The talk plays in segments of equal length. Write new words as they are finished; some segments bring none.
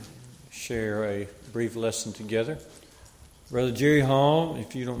share a brief lesson together. Brother Jerry Hall,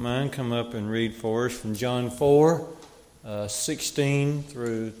 if you don't mind, come up and read for us from John 4, 16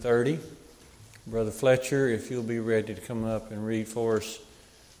 through 30. Brother Fletcher, if you'll be ready to come up and read for us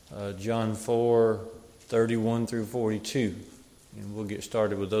John 4, 31 through 42. And we'll get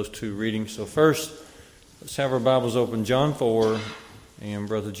started with those two readings. So first, let's have our Bibles open, John 4, and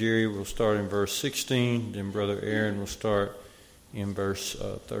Brother Jerry will start in verse 16, then Brother Aaron will start in verse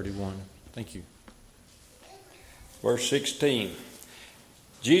 31. Thank you. Verse 16.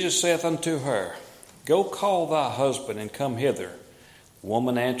 Jesus saith unto her, Go call thy husband and come hither. The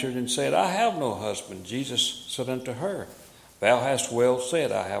woman answered and said, I have no husband. Jesus said unto her, Thou hast well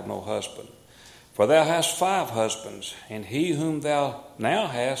said, I have no husband. For thou hast 5 husbands, and he whom thou now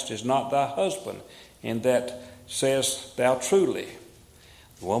hast is not thy husband, and that sayest thou truly.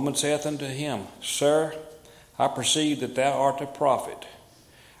 The woman saith unto him, Sir, I perceive that thou art a prophet.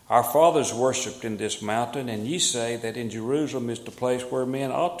 Our fathers worshipped in this mountain, and ye say that in Jerusalem is the place where men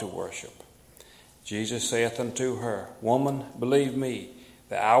ought to worship. Jesus saith unto her, Woman, believe me,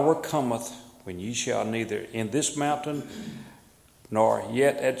 the hour cometh when ye shall neither in this mountain nor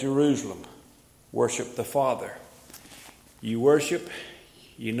yet at Jerusalem worship the Father. You worship,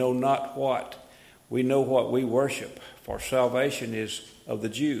 you know not what. We know what we worship, for salvation is of the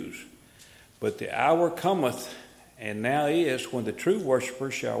Jews. But the hour cometh, and now is, when the true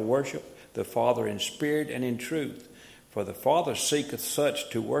worshippers shall worship the Father in spirit and in truth. For the Father seeketh such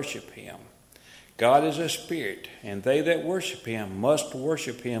to worship him. God is a spirit, and they that worship him must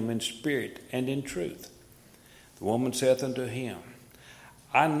worship him in spirit and in truth. The woman saith unto him,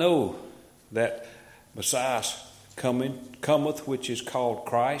 I know that Messiah cometh, which is called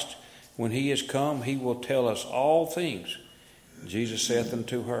Christ. When he is come, he will tell us all things. Jesus saith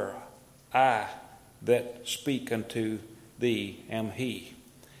unto her, I that speak unto thee am he.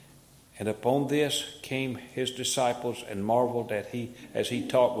 And upon this came his disciples and marveled at as he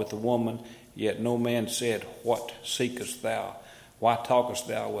talked with the woman. Yet no man said, What seekest thou? Why talkest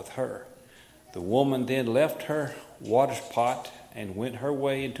thou with her? The woman then left her water pot and went her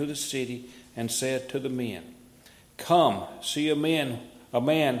way into the city and said to the men, Come, see a man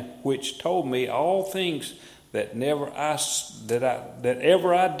which told me all things that ever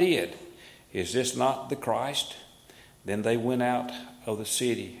I did. Is this not the Christ? Then they went out of the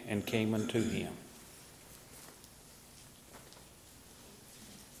city and came unto him.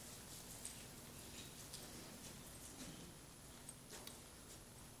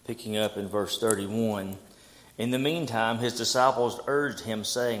 Picking up in verse 31. In the meantime, his disciples urged him,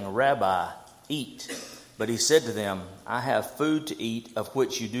 saying, Rabbi, eat. But he said to them, I have food to eat of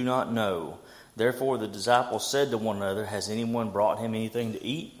which you do not know. Therefore the disciples said to one another, Has anyone brought him anything to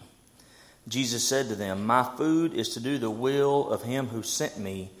eat? Jesus said to them, My food is to do the will of him who sent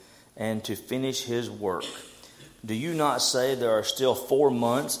me and to finish his work. Do you not say there are still 4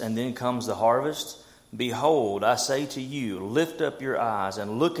 months and then comes the harvest? Behold, I say to you, lift up your eyes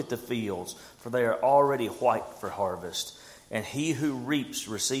and look at the fields, for they are already white for harvest. And he who reaps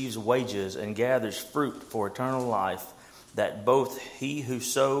receives wages and gathers fruit for eternal life, that both he who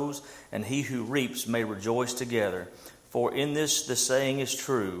sows and he who reaps may rejoice together. For in this the saying is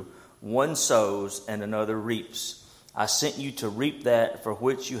true, one sows and another reaps. I sent you to reap that for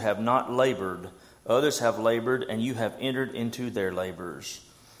which you have not labored. Others have labored, and you have entered into their labors.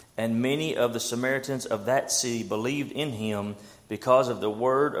 And many of the Samaritans of that city believed in him because of the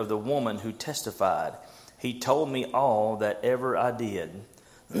word of the woman who testified, He told me all that ever I did.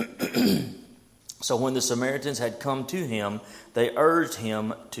 So when the Samaritans had come to him, they urged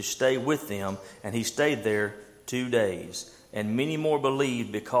him to stay with them, and he stayed there 2 days. And many more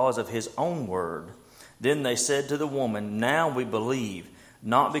believed because of his own word. Then they said to the woman, Now we believe,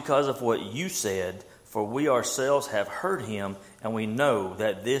 not because of what you said, for we ourselves have heard him, and we know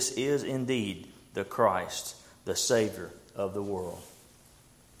that this is indeed the Christ, the Savior of the world.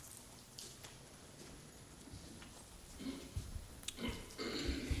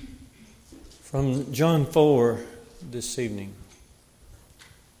 From John 4 this evening,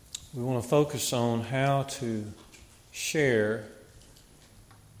 we want to focus on how to share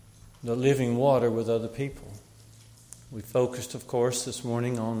the living water with other people. We focused, of course, this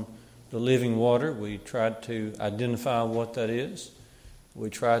morning on the living water. We tried to identify what that is. We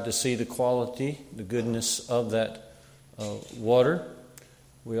tried to see the quality, the goodness of that water.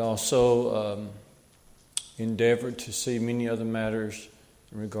 We also endeavored to see many other matters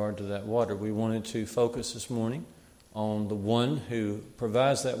in regard to that water. We wanted to focus this morning on the one who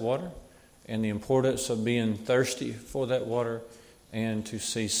provides that water and the importance of being thirsty for that water and to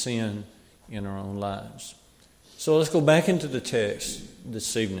see sin in our own lives. So let's go back into the text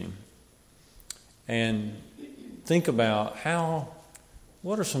this evening. and think about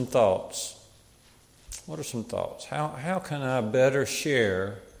what are some thoughts? What are some thoughts? How can I better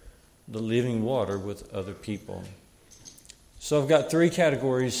share the living water with other people? So I've got 3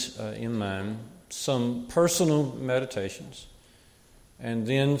 categories in mind. Some personal meditations, and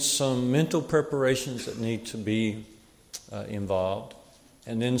then some mental preparations that need to be involved,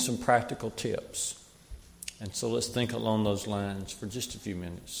 and then some practical tips. And so let's think along those lines for just a few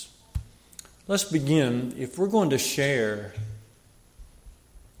minutes. Let's begin. If we're going to share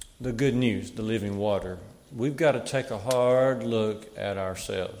the good news, the living water, we've got to take a hard look at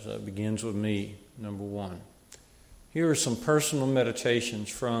ourselves. That begins with me, number 1. Here are some personal meditations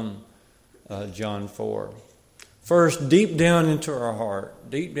from John 4. First, deep down in our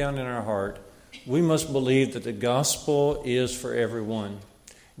heart, we must believe that the gospel is for everyone.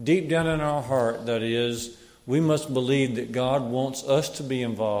 Deep down in our heart, that is, we must believe that God wants us to be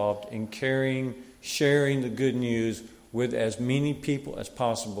involved in sharing the good news with as many people as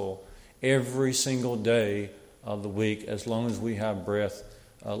possible every single day of the week, as long as we have breath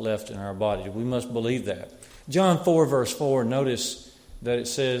left in our body. We must believe that. John 4, verse 4, notice that it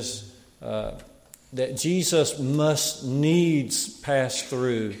says that Jesus must needs pass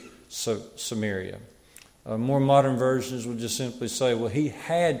through Samaria. More modern versions would just simply say, well, he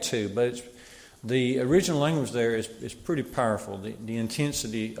had to, but the original language there is pretty powerful. The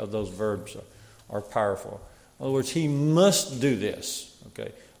intensity of those verbs are powerful. In other words, he must do this,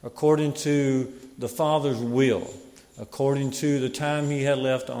 okay, according to the Father's will, according to the time he had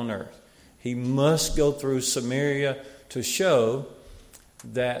left on earth. He must go through Samaria to show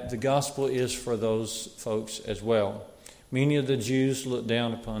that the gospel is for those folks as well. Many of the Jews looked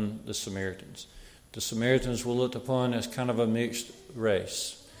down upon the Samaritans. The Samaritans were looked upon as kind of a mixed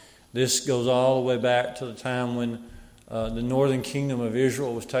race. This goes all the way back to the time when the northern kingdom of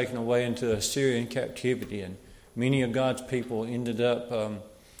Israel was taken away into Assyrian captivity, and many of God's people ended up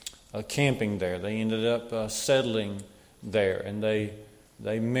camping there. They ended up settling there, and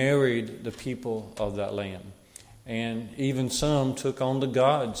they married the people of that land. And even some took on the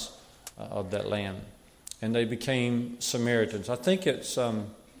gods of that land, and they became Samaritans. I think it's,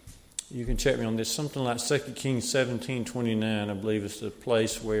 you can check me on this, something like 2 Kings 17:29, I believe is the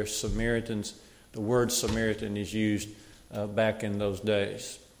place where Samaritans, the word Samaritan is used back in those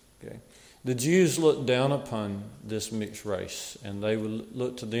days. Okay. The Jews looked down upon this mixed race, and they would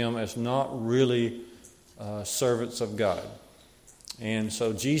look to them as not really servants of God. And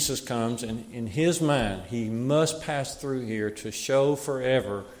so Jesus comes, and in his mind, he must pass through here to show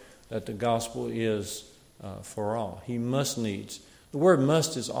forever that the gospel is for all. He must needs. The word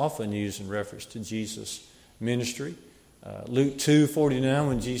must is often used in reference to Jesus' ministry. Luke 2:49,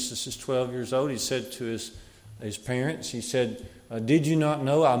 when Jesus is 12 years old, he said to his parents, he said, did you not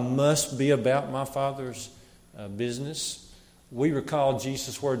know I must be about my Father's business? We recall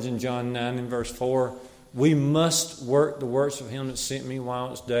Jesus' words in John 9 and verse 4, we must work the works of him that sent me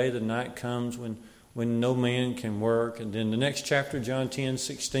while it's day. The night comes when no man can work. And then the next chapter, John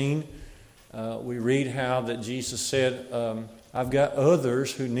 10:16, we read how that Jesus said, I've got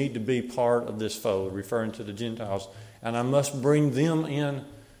others who need to be part of this fold, referring to the Gentiles, and I must bring them in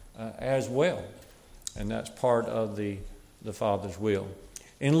as well. And that's part of the Father's will.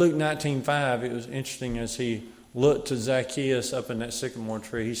 In Luke 19:5, it was interesting as he looked to Zacchaeus up in that sycamore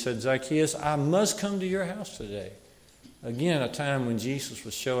tree. He said, Zacchaeus, I must come to your house today. Again, a time when Jesus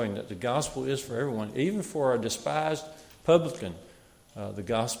was showing that the gospel is for everyone, even for a despised publican. The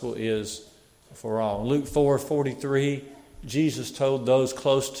gospel is for all. In Luke 4:43, Jesus told those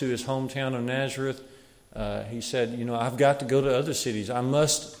close to his hometown of Nazareth, he said, I've got to go to other cities. I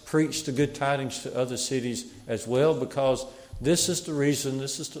must preach the good tidings to other cities as well, because this is the reason,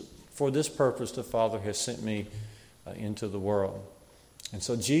 for this purpose the Father has sent me into the world. And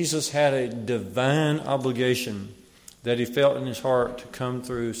so Jesus had a divine obligation that he felt in his heart to come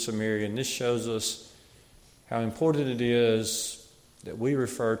through Samaria. And this shows us how important it is that we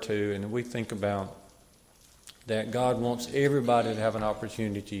refer to and that we think about that God wants everybody to have an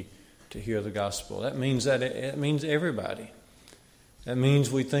opportunity to hear the gospel. That means it means everybody. That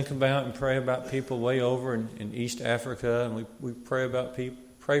means we think about and pray about people way over in East Africa, and we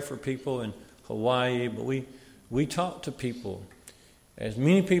pray for people in Hawaii, but we talk to people, as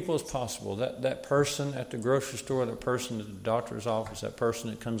many people as possible. That person at the grocery store, that person at the doctor's office, that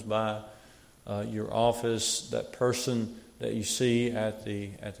person that comes by your office, that person that you see at the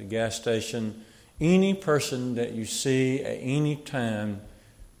gas station, any person that you see at any time,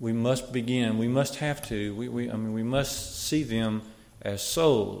 we must begin. We must have to. We must see them as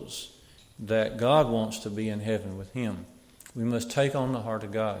souls that God wants to be in heaven with Him. We must take on the heart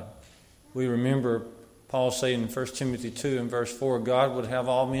of God. We remember Paul saying in 1 Timothy 2 and verse 4, God would have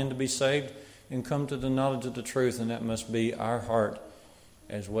all men to be saved and come to the knowledge of the truth, and that must be our heart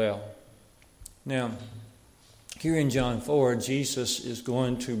as well. Now, here in John 4, Jesus is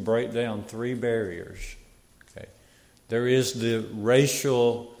going to break down 3 barriers. Okay. There is the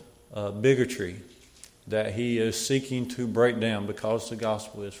racial bigotry that he is seeking to break down because the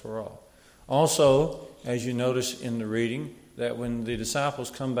gospel is for all. Also, as you notice in the reading, that when the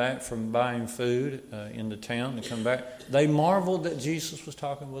disciples come back from buying food in the town and come back, they marveled that Jesus was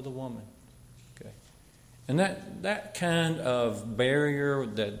talking with a woman. Okay. And that kind of barrier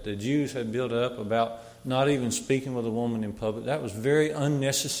that the Jews had built up about not even speaking with a woman in public, that was very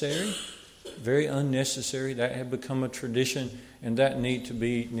unnecessary. Very unnecessary. That had become a tradition, and that needed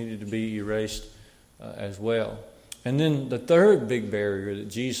to be erased as well. And then the third big barrier that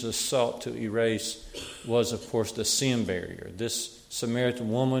Jesus sought to erase was, of course, the sin barrier. This Samaritan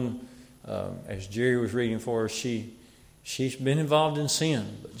woman, as Jerry was reading for us, she's been involved in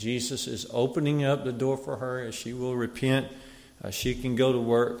sin, but Jesus is opening up the door for her. As she will repent, she can go to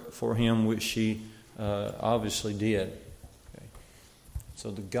work for him, which she obviously did. Okay.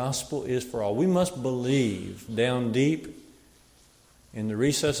 So the gospel is for all. We must believe down deep in the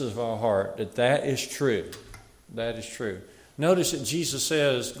recesses of our heart that is true. That is true. Notice that Jesus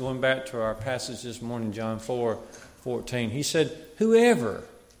says, going back to our passage this morning, John 4:14, he said, whoever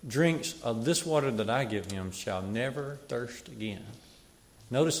drinks of this water that I give him shall never thirst again.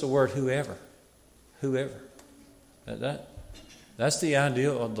 Notice the word whoever. Whoever. That's the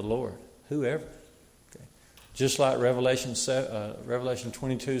ideal of the Lord. Whoever. Okay. Just like Revelation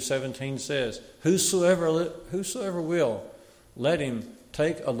 22:17 says, whosoever will, let him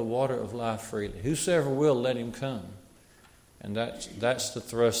take of the water of life freely. Whosoever will, let him come. And that's the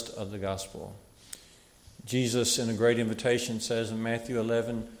thrust of the gospel. Jesus, in a great invitation, says in Matthew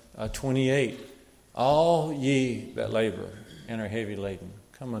 11:28, all ye that labor and are heavy laden,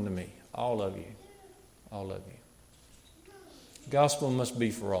 come unto me, all of you. All of you. Gospel must be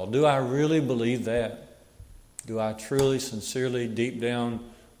for all. Do I really believe that? Do I truly, sincerely, deep down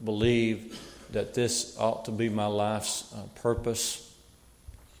believe that this ought to be my life's purpose?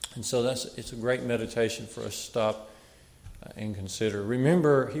 And so it's a great meditation for us to stop and consider.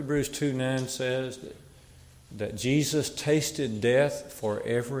 Remember, Hebrews 2:9 says that Jesus tasted death for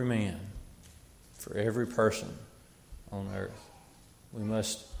every man, for every person on earth. We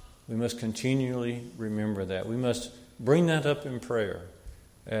must continually remember that. We must bring that up in prayer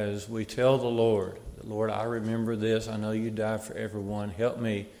as we tell the Lord, Lord, I remember this. I know you died for everyone. Help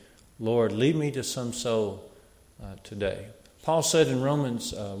me. Lord, lead me to some soul today. Paul said in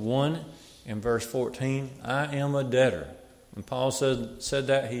Romans 1 and verse 14, I am a debtor. When Paul said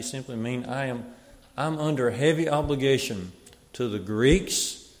that, he simply means I'm under heavy obligation to the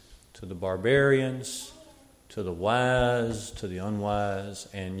Greeks, to the barbarians, to the wise, to the unwise.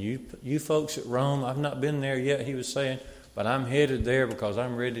 And you folks at Rome, I've not been there yet, he was saying, but I'm headed there because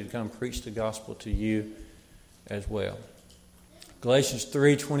I'm ready to come preach the gospel to you as well. Galatians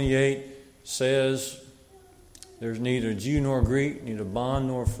 3:28 says, there's neither Jew nor Greek, neither bond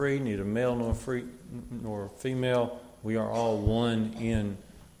nor free, neither male nor female. We are all one in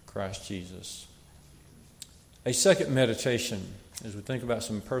Christ Jesus. A second meditation, as we think about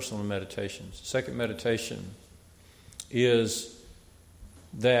some personal meditations, second meditation is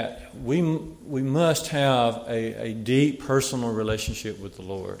that we must have a deep personal relationship with the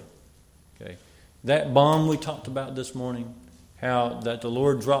Lord. Okay, that bomb we talked about this morning, how that the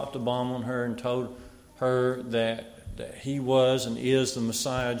Lord dropped a bomb on her and told her that he was and is the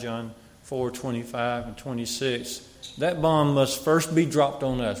Messiah, John 4:25 and 26. That bomb must first be dropped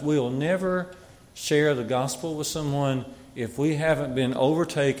on us. We will never share the gospel with someone if we haven't been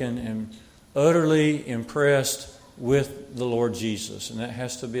overtaken and utterly impressed with the Lord Jesus. And that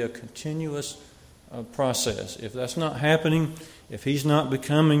has to be a continuous process. If that's not happening, if he's not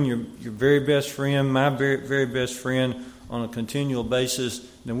becoming your very best friend, my very, very best friend on a continual basis,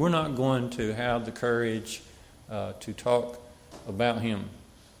 then we're not going to have the courage to talk about him.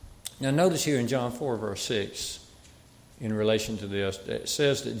 Now notice here in John 4 verse 6, in relation to this, it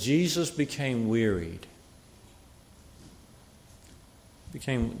says that Jesus became wearied.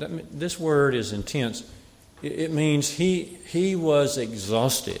 This word is intense. It means he was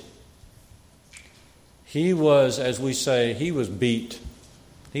exhausted. He was, as we say, he was beat.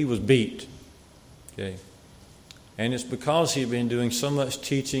 He was beat. Okay. And it's because he'd been doing so much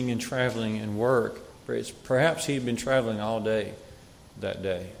teaching and traveling and work. Perhaps he'd been traveling all day that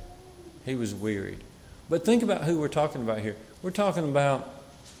day. He was wearied. But think about who we're talking about here. We're talking about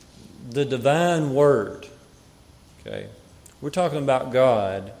the divine Word. Okay. We're talking about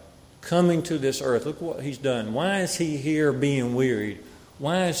God coming to this earth. Look what he's done. Why is he here being wearied?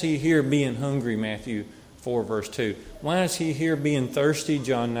 Why is he here being hungry? Matthew 4 verse 2. Why is he here being thirsty?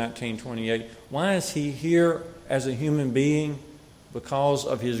 John 19:28. Why is he here as a human being? Because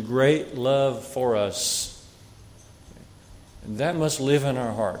of his great love for us. And that must live in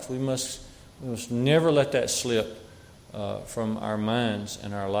our hearts. We must never let that slip from our minds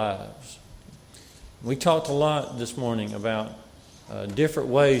and our lives. We talked a lot this morning about different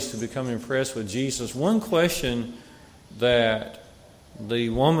ways to become impressed with Jesus. One question that the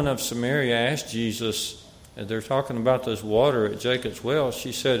woman of Samaria asked Jesus, as they're talking about this water at Jacob's well,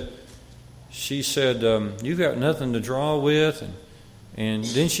 she said, you've got nothing to draw with. And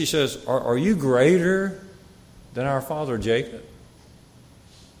then she says, are you greater than our father Jacob?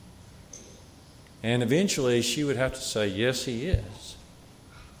 And eventually she would have to say, yes, he is.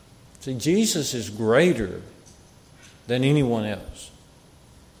 See, Jesus is greater than anyone else.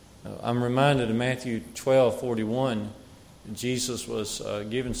 I'm reminded of Matthew 12:41. Jesus was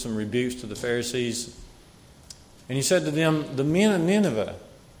giving some rebukes to the Pharisees. And he said to them, the men of Nineveh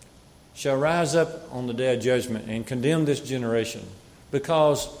shall rise up on the day of judgment and condemn this generation,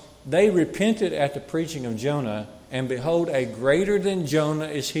 because they repented at the preaching of Jonah, and behold, a greater than Jonah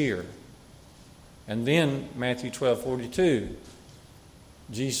is here. And then Matthew 12:42,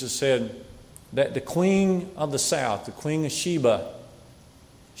 Jesus said that the queen of the south, the queen of Sheba,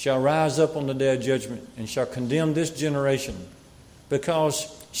 shall rise up on the day of judgment and shall condemn this generation,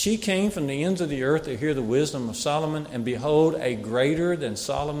 because she came from the ends of the earth to hear the wisdom of Solomon, and behold, a greater than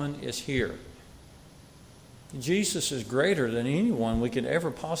Solomon is here. Jesus is greater than anyone we could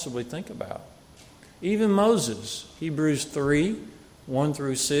ever possibly think about. Even Moses, Hebrews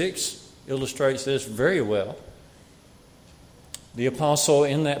 3:1-6, illustrates this very well. The apostle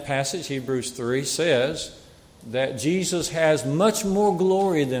in that passage, Hebrews 3, says that Jesus has much more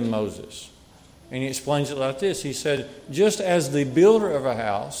glory than Moses. And he explains it like this. He said, just as the builder of a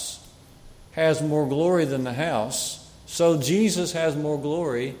house has more glory than the house, so Jesus has more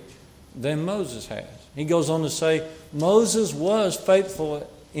glory than Moses has. He goes on to say, Moses was faithful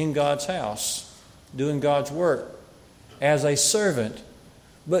in God's house, doing God's work as a servant.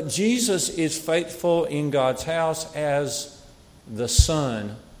 But Jesus is faithful in God's house as the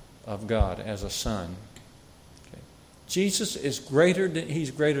Son of God, as a son. Okay. Jesus is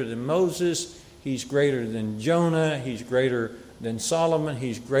he's greater than Moses, he's greater than Jonah, he's greater than Solomon,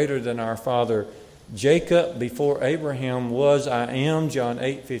 he's greater than our father Jacob before Abraham was I am, John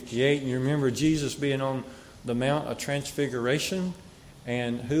 8:58. And you remember Jesus being on the Mount of Transfiguration,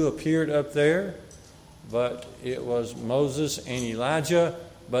 and who appeared up there? But it was Moses and Elijah.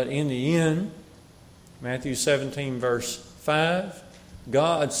 But in the end, Matthew 17 verse 5,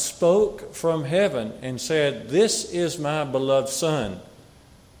 God spoke from heaven and said, this is my beloved Son,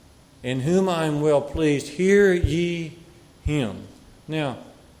 in whom I am well pleased. Hear ye him. Now,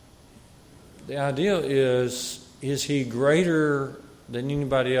 the idea is he greater than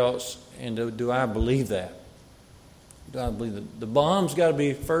anybody else? And do I believe that? Do I believe that? The bomb's got to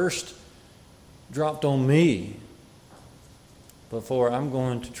be first dropped on me before I'm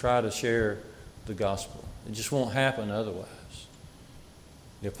going to try to share the gospel. It just won't happen otherwise.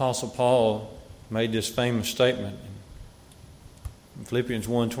 The Apostle Paul made this famous statement in Philippians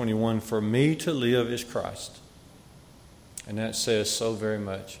 1:21, for me to live is Christ. And that says so very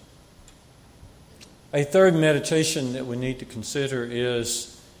much. A third meditation that we need to consider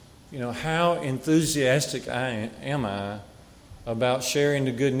is, how enthusiastic am I about sharing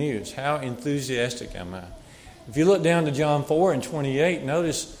the good news? How enthusiastic am I? If you look down to John 4:28,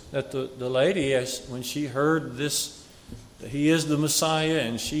 notice that the lady, when she heard this, that he is the Messiah,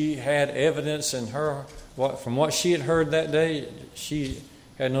 and she had evidence in her, from what she had heard that day, she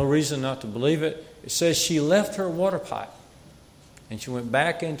had no reason not to believe it. It says she left her water pot and she went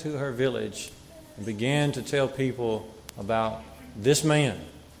back into her village and began to tell people about this man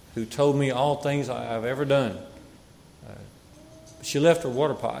who told me all things I've ever done. She left her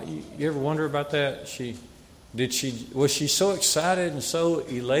water pot. You ever wonder about that? Was she so excited and so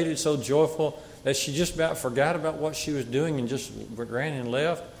elated, so joyful that she just about forgot about what she was doing and just ran and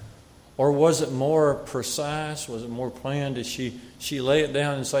left? Or was it more precise? Was it more planned? Did she lay it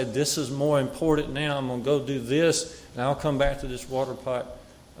down and say, this is more important now, I'm going to go do this, and I'll come back to this water pot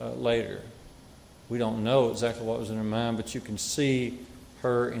later? We don't know exactly what was in her mind, but you can see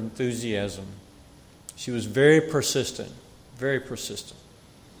her enthusiasm. She was very persistent, very persistent.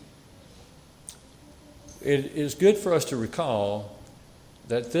 It is good for us to recall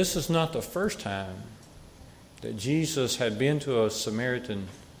that this is not the first time that Jesus had been to a Samaritan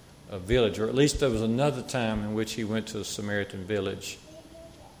village, or at least there was another time in which he went to a Samaritan village.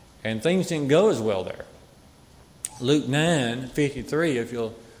 And things didn't go as well there. Luke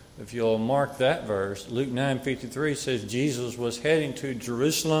 9:53, if you'll mark that verse, Luke 9:53 says Jesus was heading to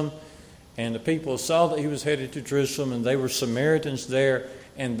Jerusalem, and the people saw that he was headed to Jerusalem, and they were Samaritans there,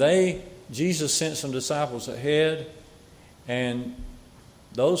 and Jesus sent some disciples ahead, and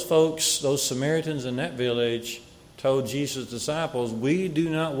those folks, those Samaritans in that village, told Jesus' disciples, we do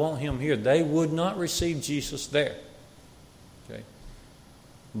not want him here. They would not receive Jesus there. Okay.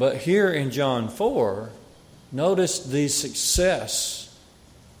 But here in John 4, notice the success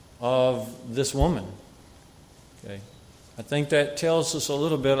of this woman. Okay. I think that tells us a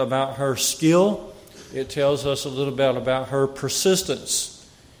little bit about her skill. It tells us a little bit about her persistence.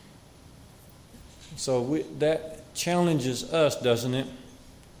 So that challenges us, doesn't it?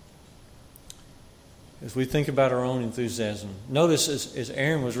 As we think about our own enthusiasm. Notice, as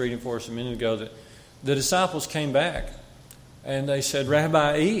Aaron was reading for us a minute ago, that the disciples came back and they said,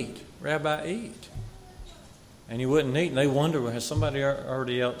 Rabbi, eat. Rabbi, eat. And he wouldn't eat. And they wondered, has somebody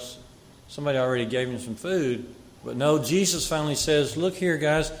already gave him some food? But no, Jesus finally says, look here,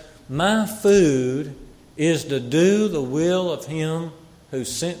 guys, my food is to do the will of him who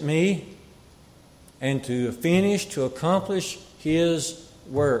sent me and to finish, to accomplish his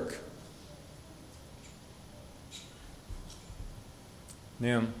work.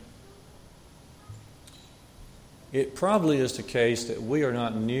 Now, it probably is the case that we are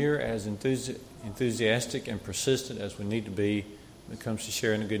not near as enthusiastic and persistent as we need to be when it comes to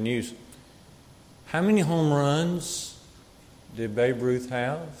sharing the good news. How many home runs did Babe Ruth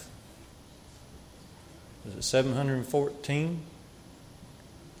have? Was it 714?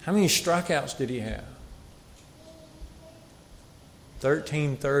 How many strikeouts did he have?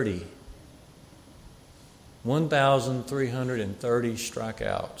 1330. 1,330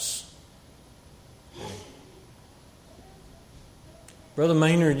 strikeouts. Brother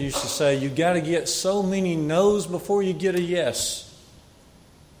Maynard used to say, you got to get so many no's before you get a yes.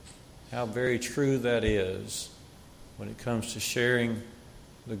 How very true that is when it comes to sharing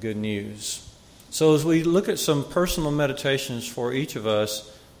the good news. So as we look at some personal meditations for each of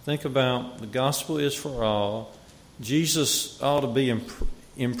us, think about the gospel is for all. Jesus ought to be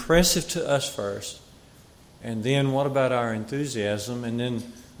impressive to us first. And then what about our enthusiasm? And then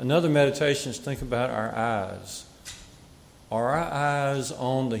another meditation is think about our eyes. Are our eyes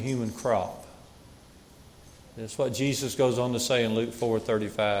on the human crop? That's what Jesus goes on to say in Luke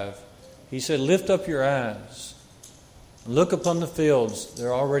 4:35. He said, lift up your eyes. Look upon the fields.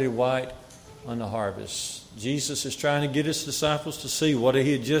 They're already white on the harvest. Jesus is trying to get his disciples to see what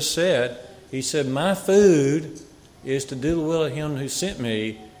he had just said. He said, my food is to do the will of him who sent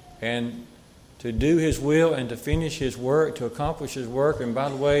me, and to do his will and to finish his work, to accomplish his work. And by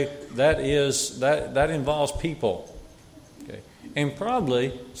the way, that involves people. Okay. And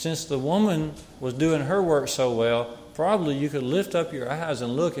probably, since the woman was doing her work so well, probably you could lift up your eyes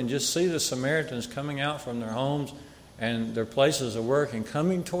and look and just see the Samaritans coming out from their homes and their places of work and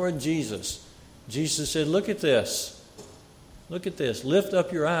coming toward Jesus. Jesus said, look at this. Look at this. Lift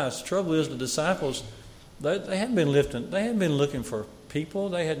up your eyes. The trouble is the disciples, they had been looking for people.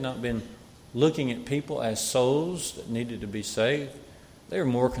 They had not been looking at people as souls that needed to be saved. They were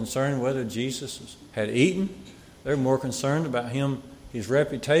more concerned whether Jesus had eaten. They were more concerned about his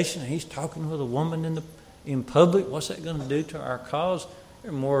reputation. He's talking with a woman in public. What's that going to do to our cause?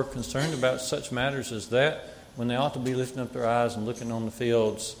 They're more concerned about such matters as that when they ought to be lifting up their eyes and looking on the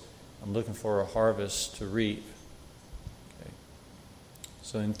fields and looking for a harvest to reap. Okay.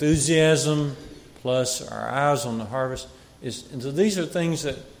 So enthusiasm plus our eyes on the harvest so these are things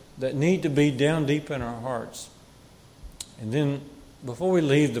that need to be down deep in our hearts. And then, before we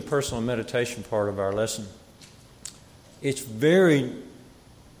leave the personal meditation part of our lesson, it's very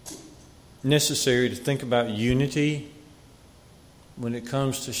necessary to think about unity when it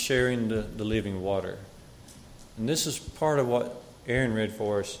comes to sharing the living water. And this is part of what Aaron read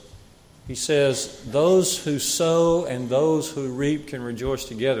for us. He says, those who sow and those who reap can rejoice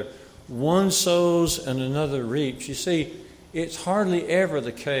together. One sows and another reaps. You see, it's hardly ever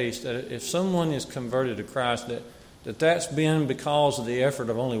the case that if someone is converted to Christ that's been because of the effort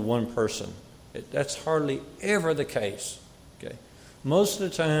of only one person. That's hardly ever the case. Okay. Most of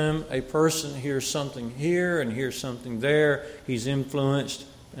the time, a person hears something here and hears something there. He's influenced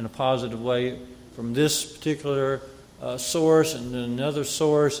in a positive way from this particular source and then another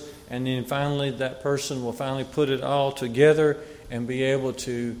source, and then finally that person will finally put it all together and be able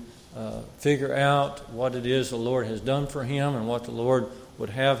to figure out what it is the Lord has done for him and what the Lord would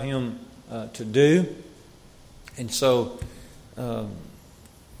have him to do. And so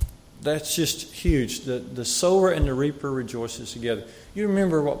That's just huge. The sower and the reaper rejoices together. You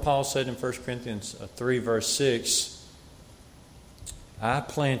remember what Paul said in 1 Corinthians 3, verse 6. I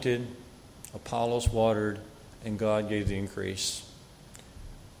planted, Apollos watered, and God gave the increase.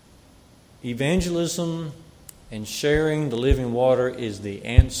 Evangelism and sharing the living water is the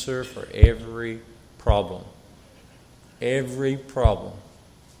answer for every problem. Every problem.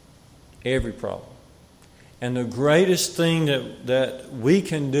 Every problem. And the greatest thing that we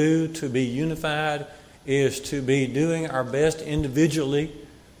can do to be unified is to be doing our best individually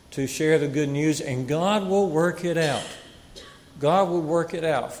to share the good news, and God will work it out. God will work it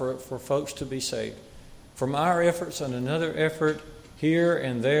out for folks to be saved. From our efforts and another effort here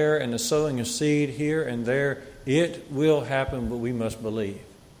and there, and the sowing of seed here and there, it will happen, but we must believe.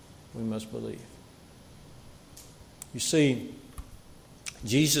 We must believe. You see,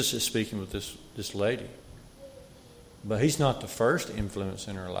 Jesus is speaking with this lady, but he's not the first influence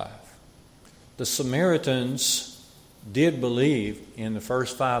in her life. The Samaritans did believe in the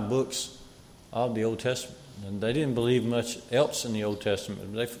first 5 books of the Old Testament. And they didn't believe much else in the Old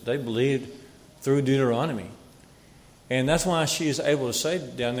Testament. They believed through Deuteronomy. And that's why she is able to say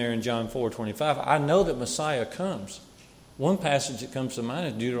down there in John 4:25, I know that Messiah comes. One passage that comes to mind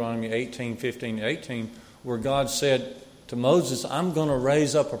is Deuteronomy 18:15-18, where God said to Moses, I'm going to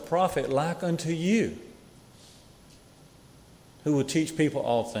raise up a prophet like unto you, who will teach people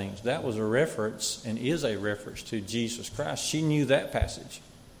all things. That was a reference and is a reference to Jesus Christ. She knew that passage.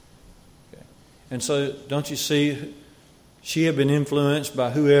 Okay. And so, don't you see, she had been influenced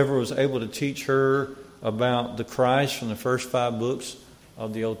by whoever was able to teach her about the Christ from the first 5 books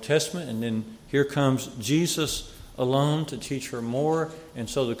of the Old Testament. And then here comes Jesus alone to teach her more. And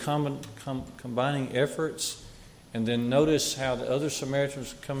so the combining efforts. And then notice how the other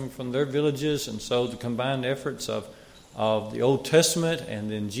Samaritans are coming from their villages. And so the combined efforts of the Old Testament,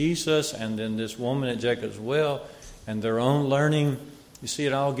 and then Jesus, and then this woman at Jacob's well, and their own learning. You see,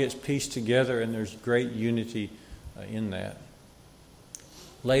 it all gets pieced together, and there's great unity in that.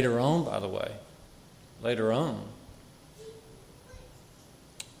 Later on, by the way,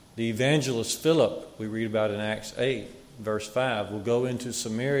 the evangelist Philip, we read about in Acts 8, verse 5, will go into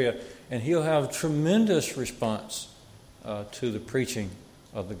Samaria, and he'll have tremendous response to the preaching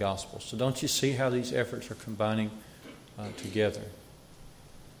of the gospel. So don't you see how these efforts are combining together?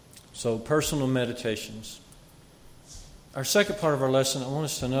 So personal meditations. Our second part of our lesson, I want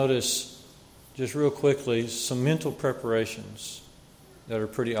us to notice just real quickly some mental preparations that are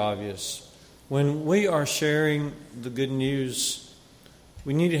pretty obvious. When we are sharing the good news,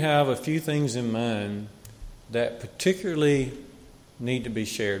 we need to have a few things in mind that particularly need to be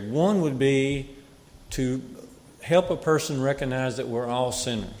shared. One would be to help a person recognize that we're all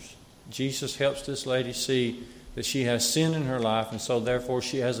sinners. Jesus helps this lady see that she has sin in her life, and so therefore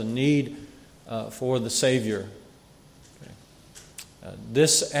she has a need for the Savior. Okay.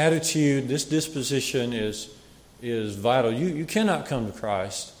 This attitude, this disposition is vital. You cannot come to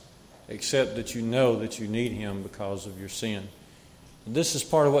Christ except that you know that you need Him because of your sin. This is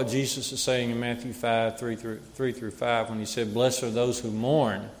part of what Jesus is saying in Matthew 5, 3 through 5, when He said, Blessed are those who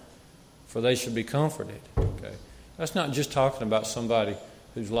mourn, for they shall be comforted. Okay. That's not just talking about somebody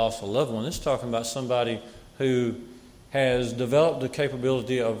who's lost a loved one. It's talking about somebody who has developed the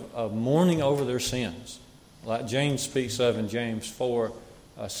capability of mourning over their sins, like James speaks of in James 4,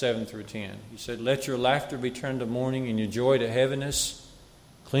 7 through 10. He said, Let your laughter be turned to mourning and your joy to heaviness.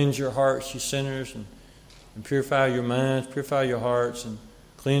 Cleanse your hearts, you sinners, and purify your minds, purify your hearts, and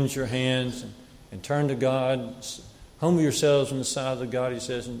cleanse your hands, and turn to God. Humble yourselves in the sight of God, he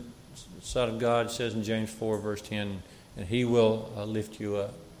says in James 4, verse 10, and He will lift you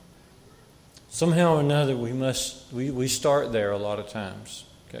up. Somehow or another, we start there a lot of times.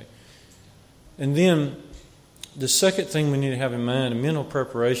 Okay, and then the second thing we need to have in mind, a mental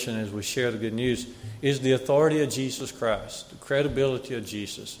preparation as we share the good news, is the authority of Jesus Christ, the credibility of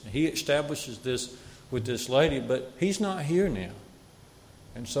Jesus. He establishes this with this lady, but He's not here now.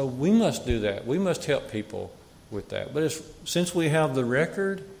 And so we must do that. We must help people with that. But since we have the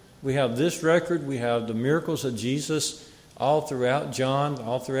record, we have this record, we have the miracles of Jesus all throughout John,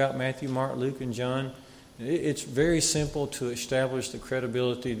 all throughout Matthew, Mark, Luke, and John, it's very simple to establish the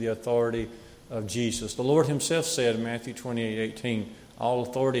credibility, the authority of Jesus. The Lord Himself said in Matthew 28:18, all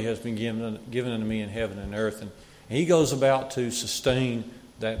authority has been given unto me in heaven and earth. And He goes about to sustain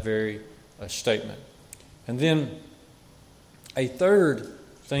that very statement. And then a third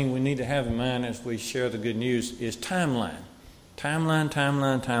thing we need to have in mind as we share the good news is timeline.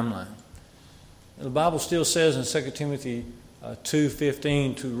 Timeline. The Bible still says in 2 Timothy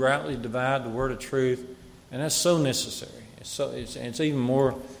 2:15 to rightly divide the word of truth, and that's so necessary. It's even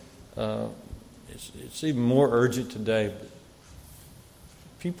more it's even more urgent today. But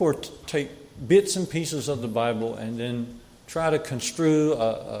people take bits and pieces of the Bible and then try to construe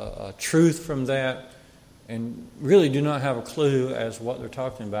a truth from that, and really do not have a clue as what they're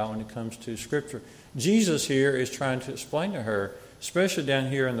talking about when it comes to Scripture. Jesus here is trying to explain to her, especially down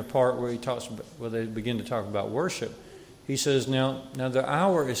here in the part where where they begin to talk about worship. He says, now the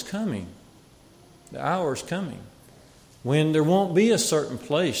hour is coming. The hour is coming when there won't be a certain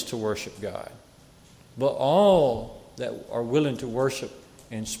place to worship God, but all that are willing to worship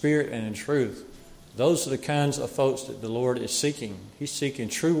in spirit and in truth, those are the kinds of folks that the Lord is seeking. He's seeking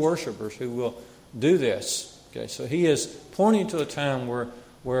true worshipers who will do this. Okay, so he is pointing to a time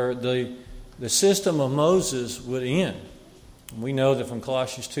where the system of Moses would end. We know that from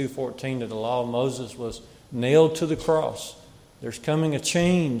Colossians 2:14 that the law of Moses was nailed to the cross. There's coming a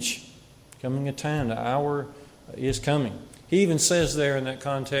change, coming a time. The hour is coming. He even says there in that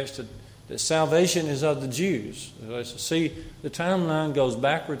context that salvation is of the Jews. So see, the timeline goes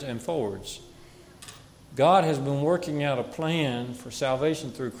backwards and forwards. God has been working out a plan for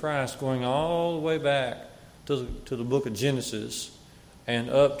salvation through Christ going all the way back to the book of Genesis and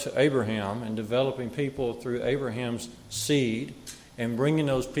up to Abraham, and developing people through Abraham's seed and bringing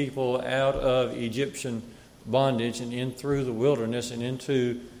those people out of Egyptian bondage and in through the wilderness and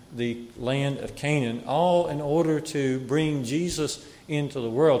into the land of Canaan, all in order to bring Jesus into the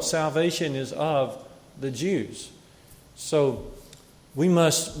world. Salvation is of the Jews. So we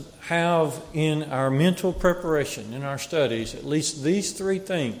must have in our mental preparation, in our studies, at least these three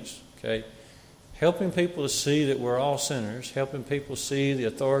things, okay? Helping people to see that we're all sinners, helping people see the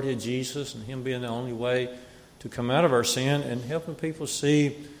authority of Jesus and Him being the only way to come out of our sin, and helping people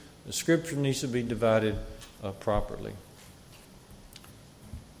see the Scripture needs to be divided properly.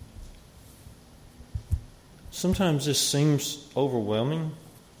 Sometimes this seems overwhelming,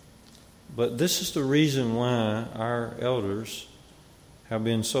 but this is the reason why our elders have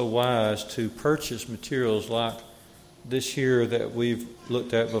been so wise to purchase materials like this here that we've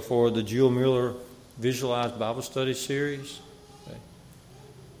looked at before, the Jewel Mueller Visualized Bible Study Series. Okay.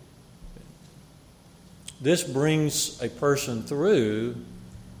 This brings a person through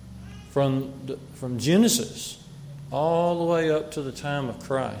from Genesis all the way up to the time of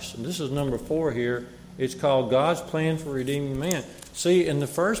Christ. And this is number 4 here. It's called God's Plan for Redeeming Man. See, in the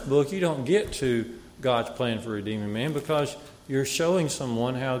first book, you don't get to God's plan for redeeming man because you're showing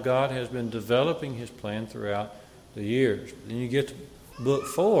someone how God has been developing His plan throughout the years. Then you get to book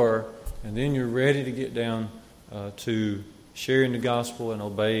 4, and then you're ready to get down to sharing the gospel and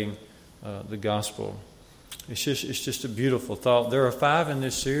obeying the gospel. It's just a beautiful thought. There are 5 in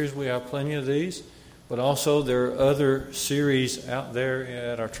this series. We have plenty of these, but also there are other series out there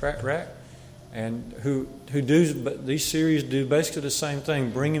at our track rack, and who do. But these series do basically the same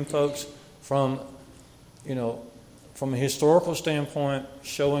thing, bringing folks from a historical standpoint,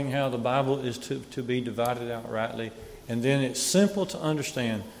 showing how the Bible is to be divided out rightly, and then it's simple to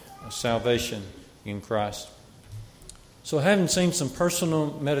understand salvation in Christ. So having seen some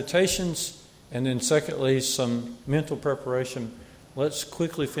personal meditations, and then secondly some mental preparation, let's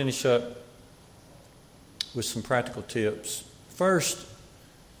quickly finish up with some practical tips. First,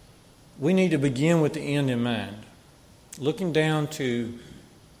 we need to begin with the end in mind. Looking down to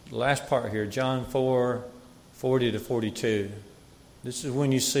the last part here, John 4:40 to 42. This is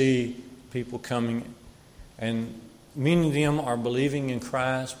when you see people coming, and many of them are believing in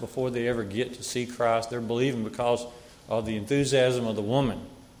Christ before they ever get to see Christ. They're believing because of the enthusiasm of the woman.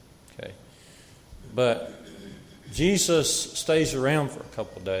 Okay, but Jesus stays around for a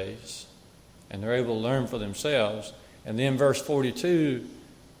couple of days, and they're able to learn for themselves. And then verse 42,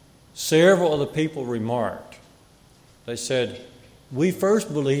 several of the people remarked. They said, "We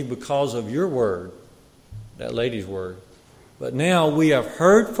first believed because of your word," that lady's word, "but now we have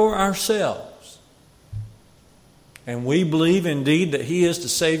heard for ourselves, and we believe indeed that He is the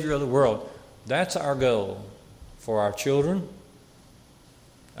Savior of the world." That's our goal for our children.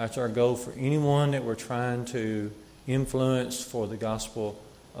 That's our goal for anyone that we're trying to influence for the gospel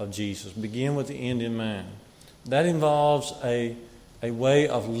of Jesus. Begin with the end in mind. That involves a way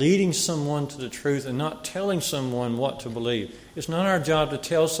of leading someone to the truth and not telling someone what to believe. It's not our job to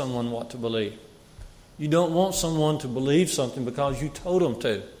tell someone what to believe. You don't want someone to believe something because you told them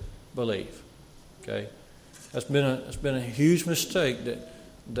to believe. Okay, that's been a huge mistake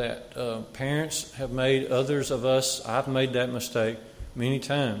that parents have made. Others of us, I've made that mistake many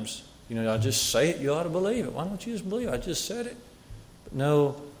times. I just say it. You ought to believe it. Why don't you just believe it? I just said it. But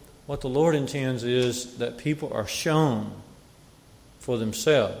no, what the Lord intends is that people are shown for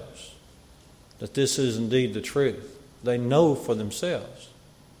themselves that this is indeed the truth. They know for themselves.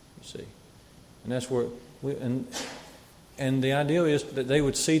 see. And that's where and the idea is that they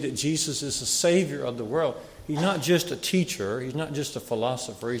would see that Jesus is the Savior of the world. He's not just a teacher. He's not just a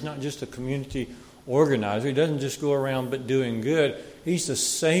philosopher. He's not just a community organizer. He doesn't just go around but doing good. He's the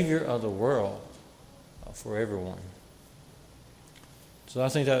Savior of the world for everyone. So I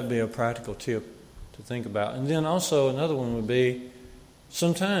think that would be a practical tip to think about. And then also another one would be,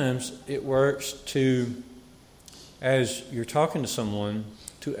 sometimes it works to, as you're talking to someone,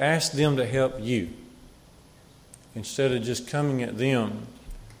 to ask them to help you. Instead of just coming at them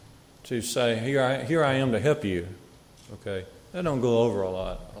to say, here I am to help you. Okay? That don't go over a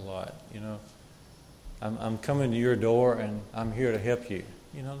lot, you know. I'm coming to your door and I'm here to help you.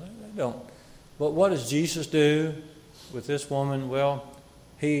 You know, that don't. But what does Jesus do with this woman? Well,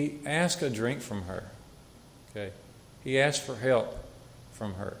 he asked a drink from her. Okay? He asked for help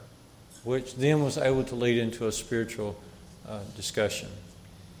from her, which then was able to lead into a spiritual discussion.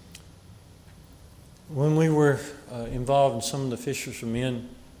 When we were involved in some of the Fishers for Men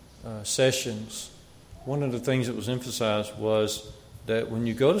sessions, one of the things that was emphasized was that when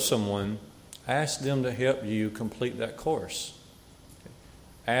you go to someone, ask them to help you complete that course. Okay.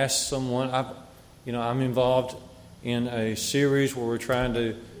 Ask someone. I'm involved in a series where we're trying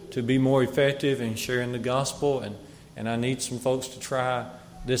to be more effective in sharing the gospel, and I need some folks to try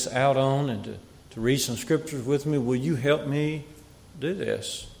this out on and to read some scriptures with me. Will you help me do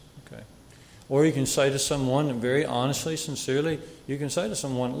this? Okay. Or you can say to someone, and very honestly, sincerely, you can say to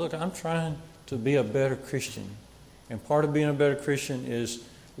someone, look, I'm trying to be a better Christian. And part of being a better Christian is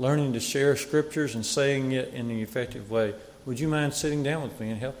learning to share scriptures and saying it in an effective way. Would you mind sitting down with me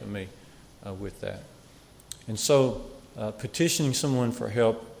and helping me with that? And so petitioning someone for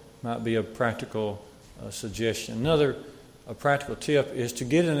help might be a practical suggestion. Another practical tip is to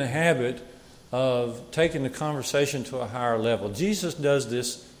get in the habit of taking the conversation to a higher level. Jesus does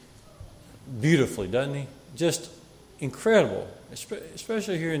this beautifully, doesn't he? Just incredible,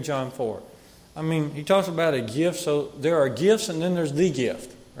 especially here in John 4. I mean, he talks about a gift, so there are gifts and then there's the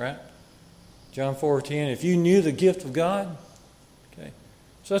gift, right? John 4:10, if you knew the gift of God, okay.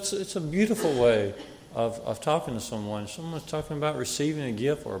 So it's a beautiful way of talking to someone. If someone's talking about receiving a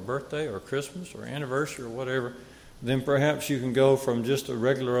gift or a birthday or Christmas or anniversary or whatever, then perhaps you can go from just a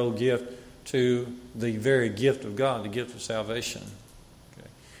regular old gift to the very gift of God, the gift of salvation. Okay.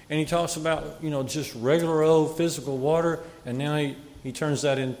 And he talks about, just regular old physical water, and now he turns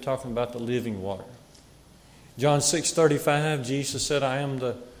that into talking about the living water. John 6:35, Jesus said, I am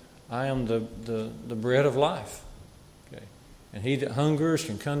the bread of life. Okay. And he that hungers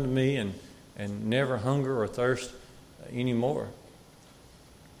can come to me and never hunger or thirst anymore.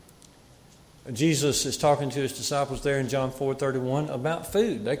 Jesus is talking to his disciples there in John 4:31 about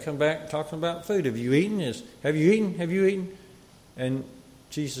food. They come back talking about food. Have you eaten? Have you eaten? And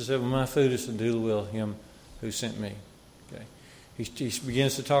Jesus said, well, my food is to do the will of him who sent me. Okay. He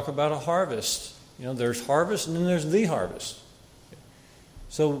begins to talk about a harvest. There's harvest and then there's the harvest. Okay.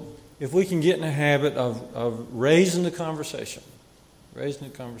 So if we can get in a habit of raising the conversation.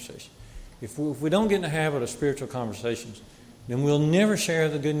 If we don't get in the habit of spiritual conversations, then we'll never share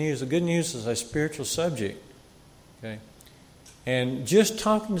the good news. The good news is a spiritual subject. Okay? And just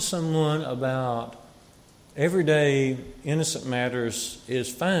talking to someone about everyday innocent matters is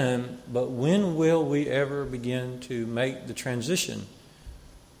fine, but when will we ever begin to make the transition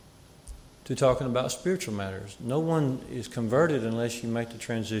to talking about spiritual matters? No one is converted unless you make the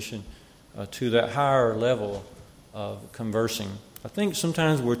transition to that higher level of conversing. I think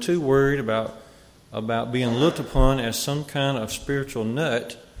sometimes we're too worried about being looked upon as some kind of spiritual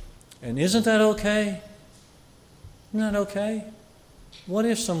nut. And isn't that okay? Isn't that okay? What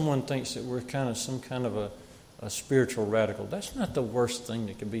if someone thinks that we're some kind of a spiritual radical? That's not the worst thing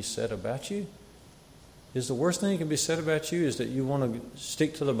that can be said about you. Is the worst thing that can be said about you is that you want to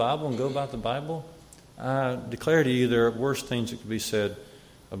stick to the Bible and go about the Bible? I declare to you there are worse things that can be said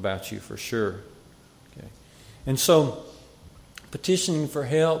about you for sure. Okay. And so petitioning for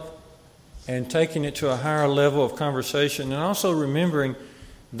help and taking it to a higher level of conversation, and also remembering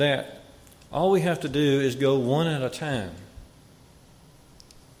that all we have to do is go one at a time.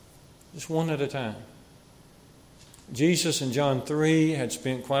 Just one at a time. Jesus in John 3 had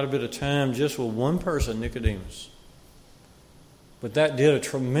spent quite a bit of time just with one person, Nicodemus. But that did a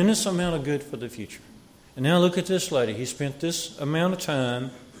tremendous amount of good for the future. And now look at this lady. He spent this amount of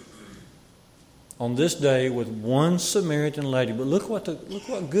time on this day with one Samaritan lady. But look what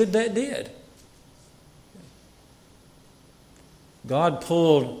good that did. God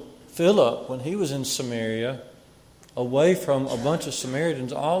pulled Philip, when he was in Samaria, away from a bunch of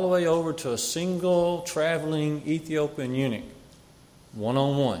Samaritans all the way over to a single traveling Ethiopian eunuch.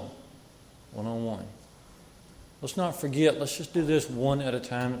 one-on-one. One-on-one. Let's not forget, let's just do this one at a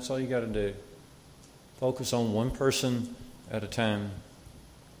time. That's all you got to do. Focus on one person at a time.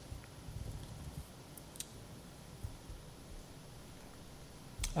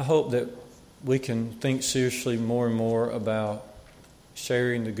 I hope that we can think seriously more and more about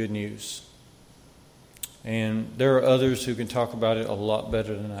sharing the good news. And there are others who can talk about it a lot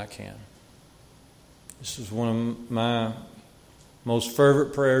better than I can. This is one of my most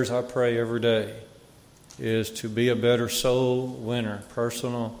fervent prayers I pray every day, is to be a better soul winner,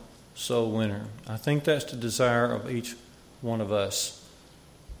 personal soul winner. I think that's the desire of each one of us.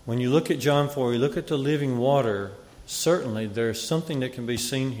 When you look at John 4, you look at the living water, certainly there's something that can be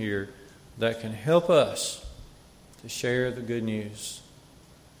seen here that can help us to share the good news.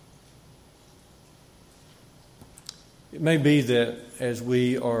 It may be that as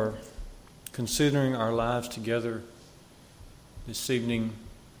we are considering our lives together this evening,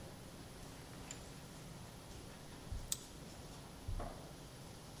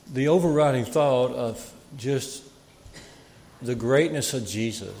 the overriding thought of just the greatness of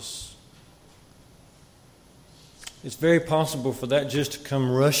Jesus, it's very possible for that just to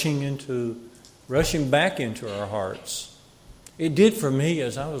come rushing back into our hearts. It did for me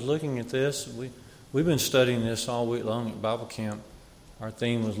as I was looking at this. We've been studying this all week long at Bible camp. Our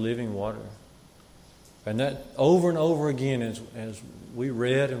theme was living water. And that over and over again as we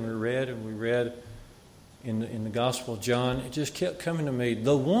read and we read and we read in the Gospel of John, it just kept coming to me,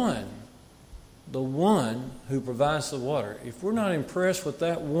 the one who provides the water. If we're not impressed with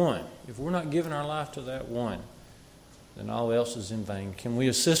that one, if we're not giving our life to that one, then all else is in vain. Can we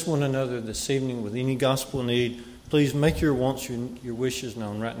assist one another this evening with any gospel need? Please make your wants, your wishes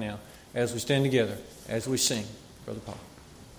known right now as we stand together, as we sing. Brother Paul.